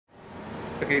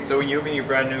Okay, so when you open your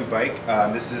brand new bike,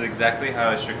 this is exactly how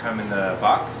it should come in the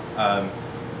box. A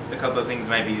couple of things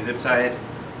might be zip tied,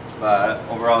 but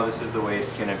overall this is the way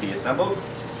it's going to be assembled.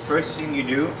 First thing you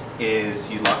do is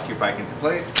you lock your bike into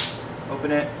place,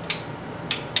 open it,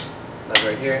 lever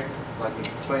right here, lock it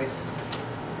into place.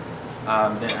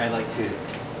 Then I like to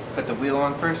put the wheel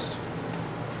on first.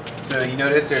 So you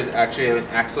notice there's actually an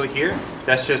axle here.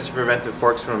 That's just to prevent the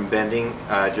forks from bending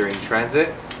during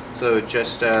transit. So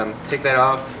just take that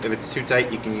off. If it's too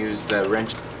tight, you can use the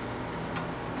wrench.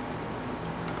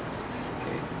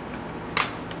 Okay.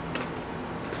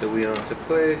 Put the wheel into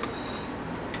place.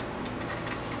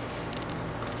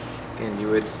 Again, you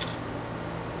would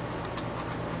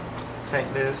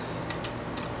tighten this.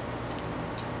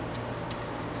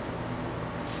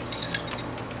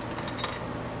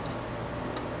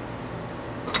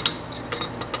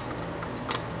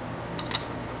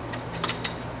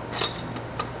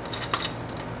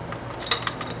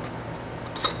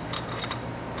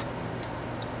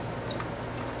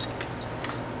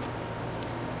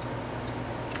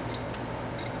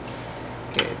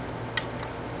 Okay,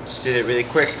 just did it really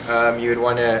quick. You would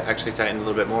want to actually tighten a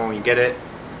little bit more when you get it.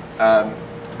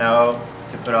 Now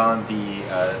to put on the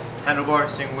handlebar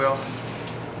steering wheel.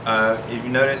 If you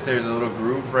notice there's a little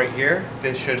groove right here.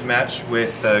 This should match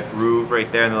with the groove right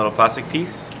there in the little plastic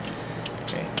piece.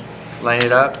 Okay. Line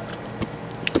it up.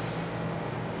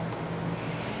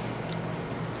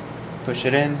 Push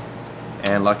it in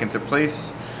and lock into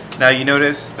place. Now you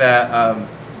notice that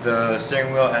the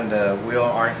steering wheel and the wheel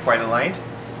aren't quite aligned.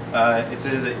 It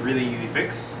says a really easy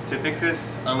fix. To fix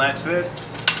this, unlatch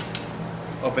this,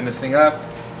 open this thing up.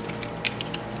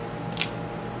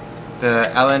 The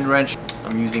Allen wrench,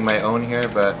 I'm using my own here,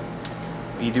 but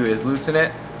what you do is loosen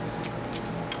it,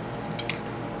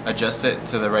 adjust it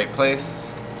to the right place,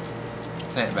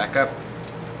 tighten it back up.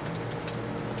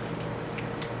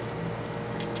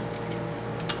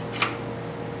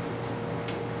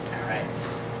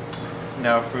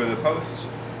 Now for the post,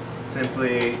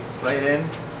 simply slide in,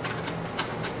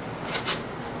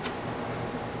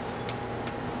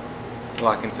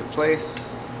 lock into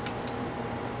place.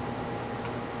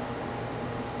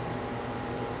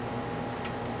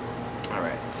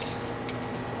 Alright.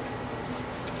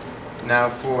 Now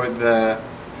for the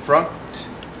front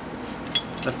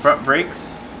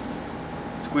brakes,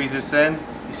 squeeze this in.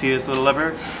 You see this little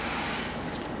lever?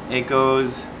 It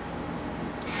goes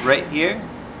right here.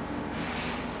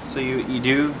 So you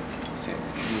do, see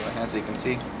my hand so you can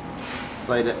see,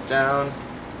 slide it down,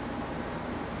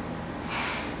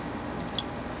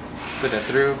 put that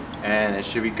through, and it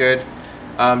should be good.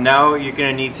 Now you're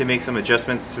going to need to make some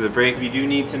adjustments to the brake. If you do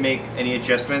need to make any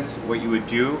adjustments, what you would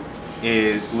do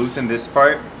is loosen this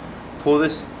part, pull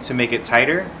this to make it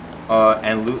tighter,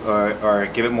 or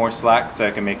give it more slack so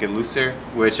I can make it looser,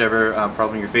 whichever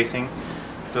problem you're facing.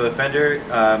 So the fender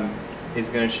is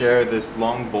going to share this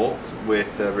long bolt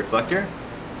with the reflector.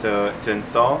 So to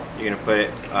install, you're going to put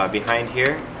it behind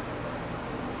here,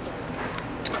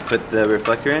 put the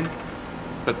reflector in,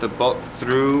 put the bolt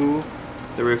through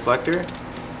the reflector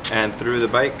and through the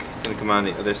bike. It's going to come on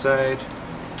the other side.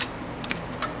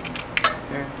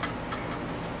 There.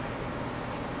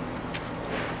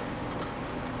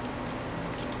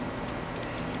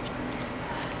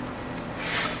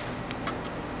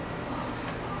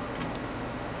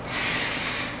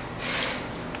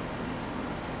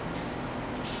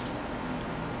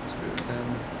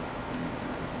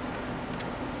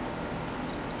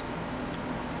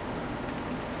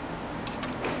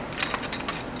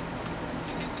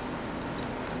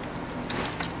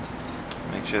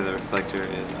 Make sure the reflector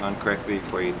is on correctly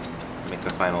before you make the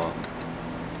final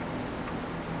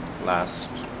last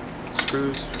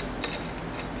screws.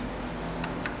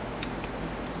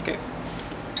 Okay.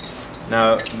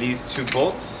 Now these two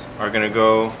bolts are going to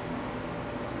go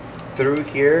through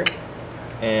here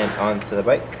and onto the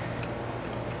bike.